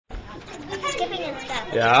skipping and stuff.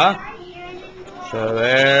 Yeah? So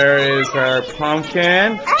there is our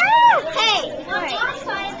pumpkin. Hey!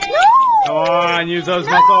 Come on, use those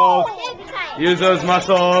muscles. Use those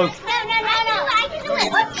muscles. No. I can do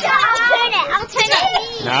it. I'll turn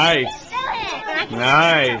it. Nice.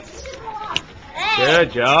 Nice.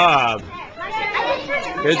 Good job.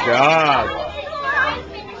 Good job.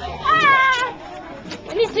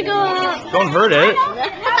 It needs to go up. Don't hurt it.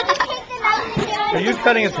 Are you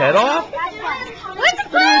cutting his head off? What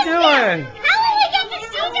are you doing? How will we get the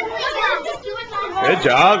season? Good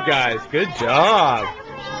job, guys. Good job.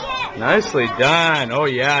 Nicely done. Oh,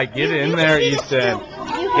 yeah. Get in there, Easton.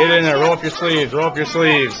 Get in there. Roll up your sleeves. Roll up your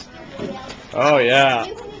sleeves. Oh, yeah.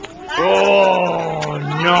 Oh,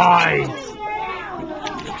 nice.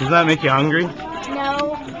 Does that make you hungry?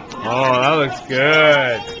 No. Oh, that looks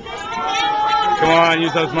good. Come on,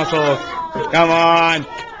 use those muscles. Come on.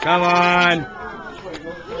 Come on.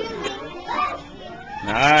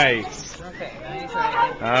 Nice.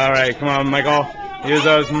 All right, come on, Michael. Use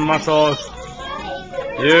those muscles.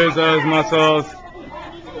 Use those muscles.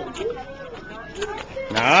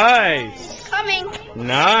 Nice. Coming.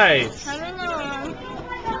 Nice. Coming along.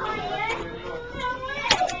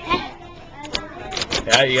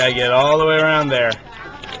 Yeah, you gotta get all the way around there.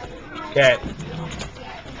 Okay.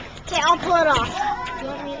 Okay, I'll pull it off. You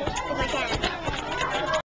want me to, if I can?